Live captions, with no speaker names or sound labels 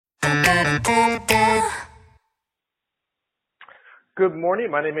Good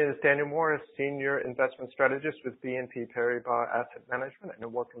morning. My name is Daniel Morris, Senior Investment Strategist with BNP Paribas Asset Management,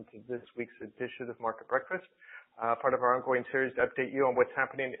 and welcome to this week's edition of Market Breakfast, part of our ongoing series to update you on what's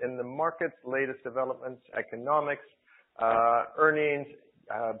happening in the markets, latest developments, economics, earnings,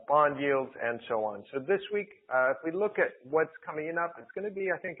 bond yields, and so on. So this week, if we look at what's coming up, it's going to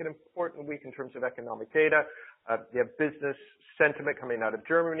be, I think, an important week in terms of economic data. You have business sentiment coming out of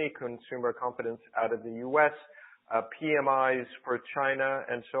Germany, consumer confidence out of the U.S., PMIs for China,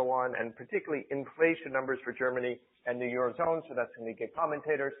 and so on, and particularly inflation numbers for Germany and the Eurozone. So that's going to get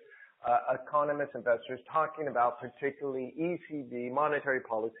commentators, economists, investors talking about particularly ECB monetary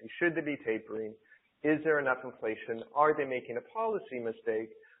policy. Should they be tapering? Is there enough inflation? Are they making a policy mistake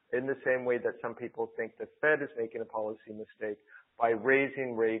in the same way that some people think the Fed is making a policy mistake by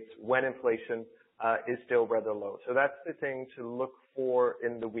raising rates when inflation is still rather low? So that's the thing to look for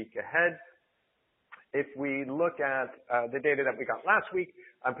in the week ahead. If we look at the data that we got last week,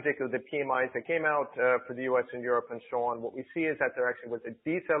 particularly the PMIs that came out for the U.S. and Europe and so on, what we see is that there actually was a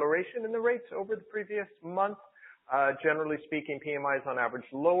deceleration in the rates over the previous month. Generally speaking, PMIs on average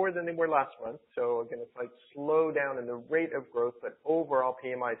lower than they were last month. So again, it's like slow down in the rate of growth, but overall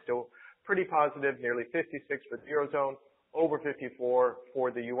PMI is still pretty positive, nearly 56 for the Eurozone, over 54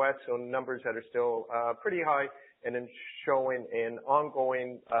 for the U.S. So numbers that are still pretty high, and in showing an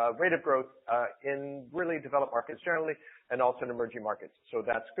ongoing rate of growth in really developed markets generally, and also in emerging markets. So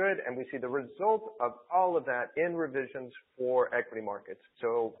that's good, and we see the result of all of that in revisions for equity markets.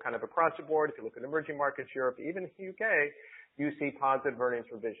 So kind of across the board, if you look at emerging markets, Europe, even the UK, you see positive earnings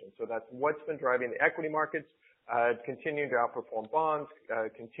revisions. So that's what's been driving the equity markets, continuing to outperform bonds,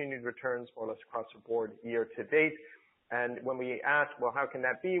 continued returns more or less across the board year to date. And when we ask, well, how can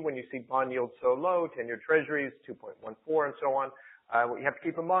that be when you see bond yields so low, 10-year treasuries, 2.14 and so on, what you have to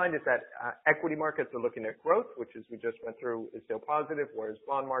keep in mind is that equity markets are looking at growth, which as we just went through is still positive, whereas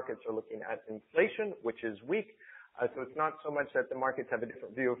bond markets are looking at inflation, which is weak. So it's not so much that the markets have a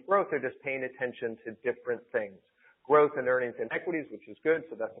different view of growth, they're just paying attention to different things. Growth and earnings in equities, which is good,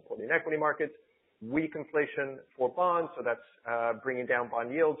 so that's supporting equity markets. Weak inflation for bonds, so that's bringing down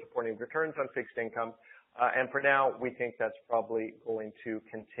bond yields, supporting returns on fixed income. And for now, we think that's probably going to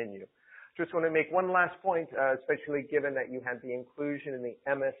continue. Just want to make one last point, especially given that you had the inclusion in the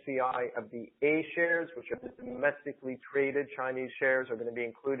MSCI of the A shares, which are the domestically traded Chinese shares, are going to be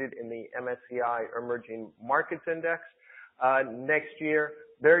included in the MSCI Emerging Markets Index next year.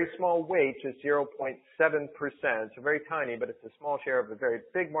 Very small weight, just 0.7%, so very tiny, but it's a small share of a very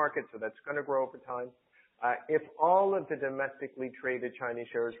big market, so that's going to grow over time. If all of the domestically traded Chinese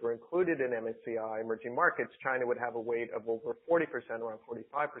shares were included in MSCI Emerging Markets, China would have a weight of over 40%, around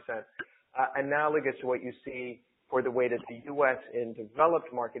 45%, analogous to what you see for the weight of the U.S. in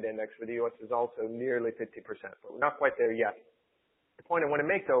Developed Market Index, where the U.S. is also nearly 50%, but we're not quite there yet. The point I want to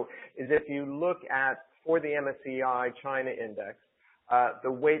make, though, is if you look at, for the MSCI China Index,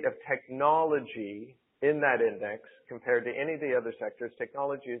 the weight of technology in that index compared to any of the other sectors,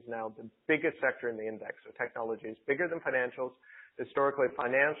 technology is now the biggest sector in the index. So technology is bigger than financials. Historically,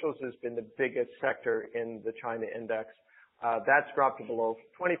 financials has been the biggest sector in the China index. That's dropped to below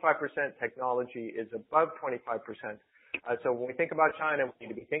 25%. Technology is above 25%. So when we think about China, we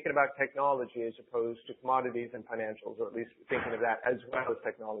need to be thinking about technology as opposed to commodities and financials, or at least thinking of that as well as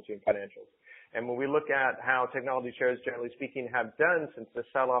technology and financials. And when we look at how technology shares, generally speaking, have done since the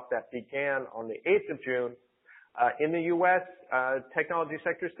sell-off that began on the 8th of June, in the U.S., technology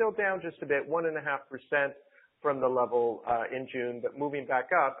sector is still down just a bit, 1.5% from the level in June, but moving back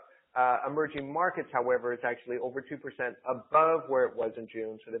up. Emerging markets, however, is actually over 2% above where it was in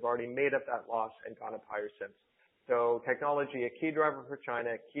June, so they've already made up that loss and gone up higher since. So technology, a key driver for China,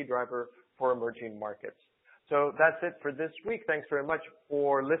 a key driver for emerging markets. So that's it for this week. Thanks very much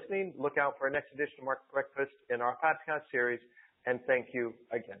for listening. Look out for our next edition of Market Breakfast in our podcast series, and thank you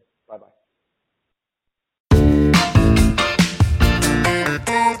again. Bye-bye.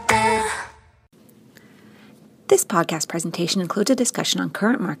 This podcast presentation includes a discussion on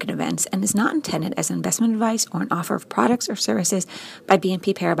current market events and is not intended as investment advice or an offer of products or services by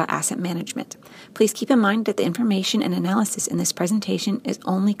BNP Paribas Asset Management. Please keep in mind that the information and analysis in this presentation is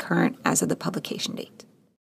only current as of the publication date.